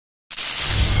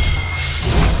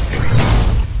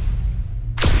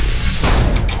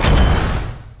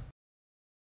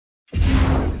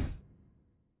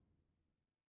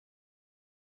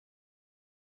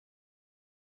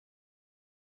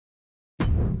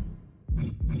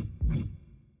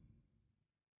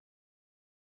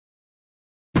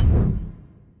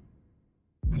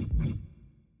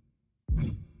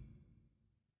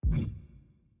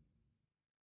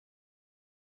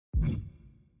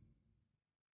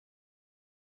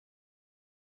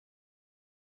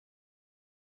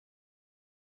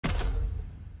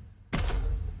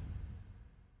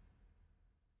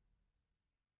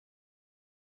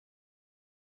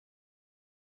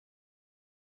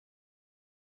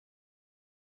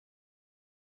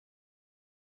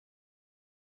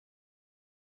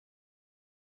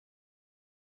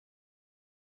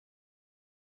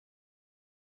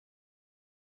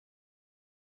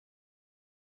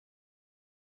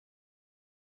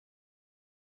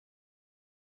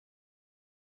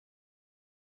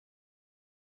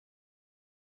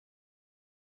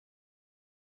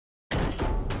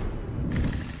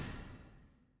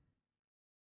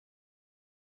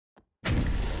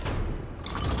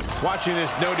Watching this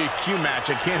no DQ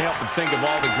match, I can't help but think of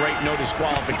all the great no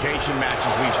disqualification matches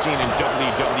we've seen in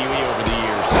WWE over the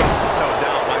years. No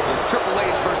doubt, Michael. Triple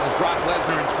H versus Brock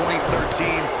Lesnar in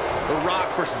 2013. The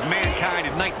Rock versus Mankind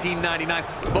in 1999.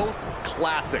 Both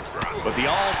classics. But the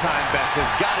all-time best has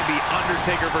got to be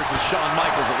Undertaker versus Shawn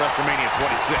Michaels at WrestleMania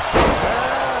 26.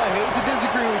 I hate to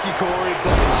disagree with you, Corey,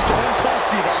 but it's Stone Cold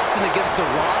Steve Austin against The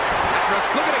Rock.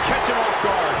 Looking to catch him off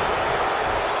guard.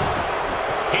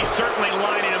 He's certainly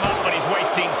lining him up, but he's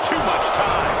wasting too much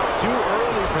time. Too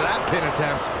early for that pin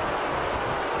attempt.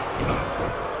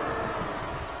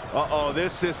 Uh-oh,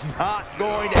 this is not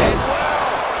going to end well.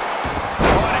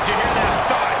 Oh, did you hear that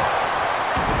thud?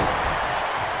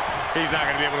 He's not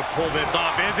going to be able to pull this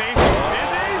off, is he?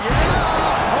 Is he?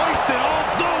 Yeah! Hoisted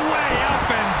all the way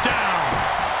up and down.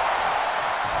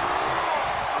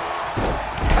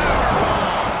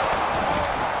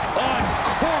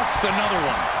 Uncorks another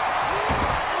one.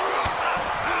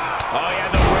 Oh, he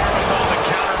had the wherewithal to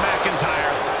counter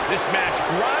McIntyre. This match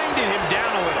grinded him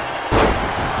down a little.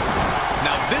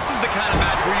 Now, this is the kind of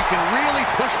match where you can really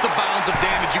push the bounds of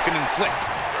damage you can inflict.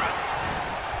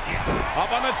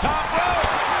 Up on the top rope.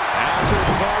 After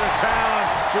this part of town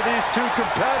for these two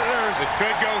competitors. This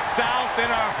could go south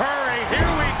in a hurry. Here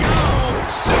we go.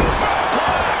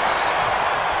 Superplex.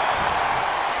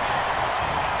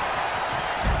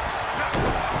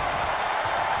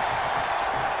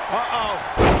 Uh-oh.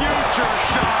 Future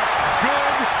shock.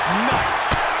 Good night.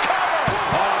 Cover.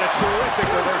 Oh, and a terrific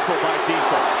reversal by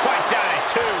Diesel. Fights out at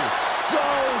 2.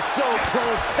 So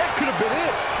close. That could have been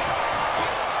it.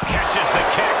 Catches the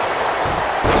kick.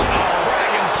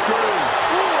 Dragon screw.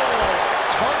 Ooh,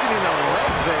 targeting the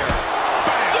leg there.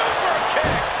 Bam. Super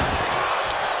kick.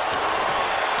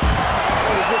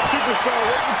 What is this superstar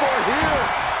waiting for here?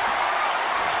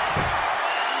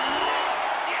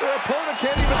 Their opponent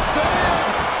can't even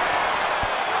stand.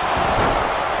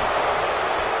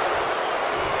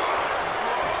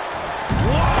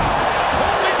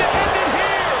 Wow. Only to end it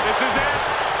here. This is it.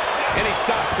 And he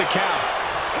stops the count.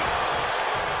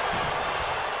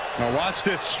 Now watch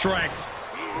this strength.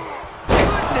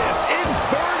 Goodness,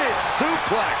 inverted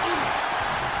suplex.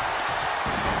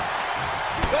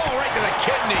 Oh, right to the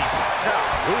kidneys.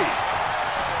 Golly.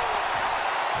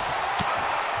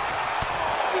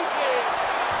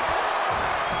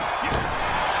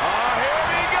 Oh, here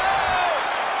we go.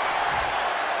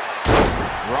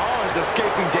 Rollins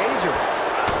escaping danger.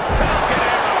 Falcon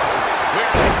Arrow. We're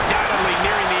undoubtedly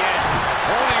nearing the end.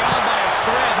 Holding on by a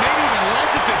thread, maybe even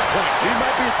less at this point. We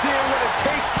might be seeing what it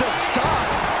takes to stop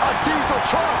a Diesel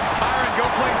trunk. Byron, go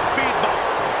play speedball.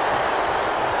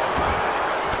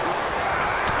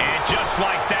 And just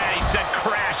like that, he sent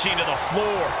crashing to the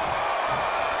floor.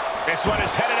 This one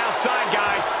is headed outside,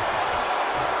 guys.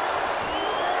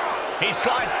 He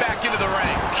slides back into the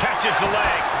ring, catches the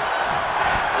leg,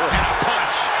 and a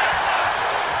punch.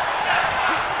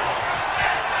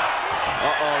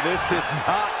 Uh-oh, this is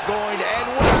not going to end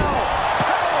well.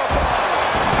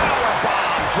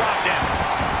 Powerbomb dropped him.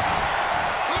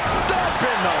 Stomp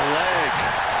in the leg.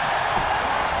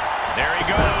 There he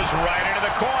goes, right into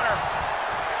the corner.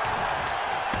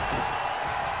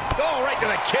 Oh, right to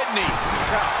the kidneys.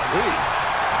 Golly.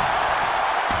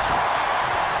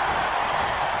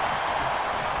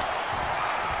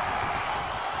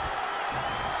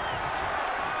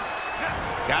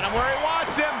 Got him where he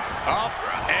wants him. Up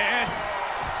and...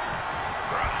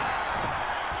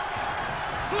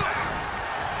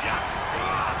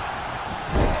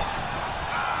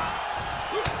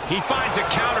 He finds a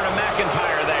counter to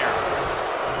McIntyre there.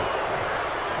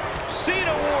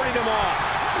 Cena warding him off.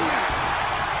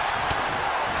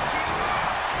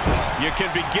 You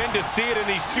can begin to see it in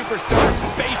these superstars'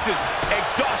 faces.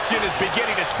 Exhaustion is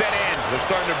beginning to set in. They're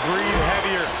starting to breathe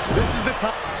heavier. This is the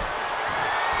time.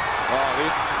 Oh,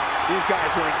 these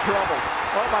guys are in trouble.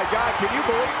 Oh, my God. Can you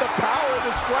believe the power and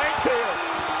the strength here?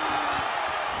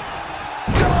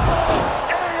 Double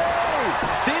AA.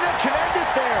 Cena can end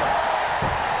it there.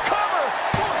 Cover.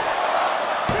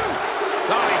 1, 2.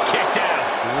 Oh, he kicked out.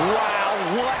 Wow,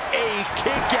 what a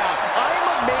kick out. I'm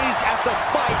amazed at the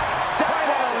fight Seth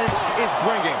Rollins is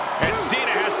bringing. And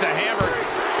Cena has to hammer.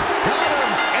 Got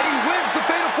him, and he wins the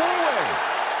Fatal 4-Way.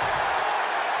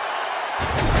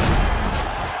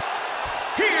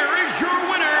 Here is your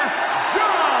winner,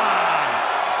 John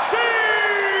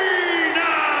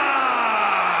Cena!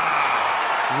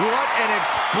 What an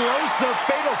explosive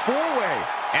Fatal 4-Way.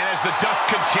 And as the dust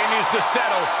continues to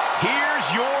settle, here's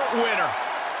your winner.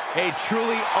 A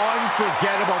truly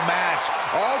unforgettable match.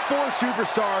 All 4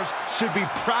 superstars should be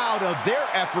proud of their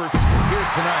efforts here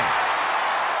tonight.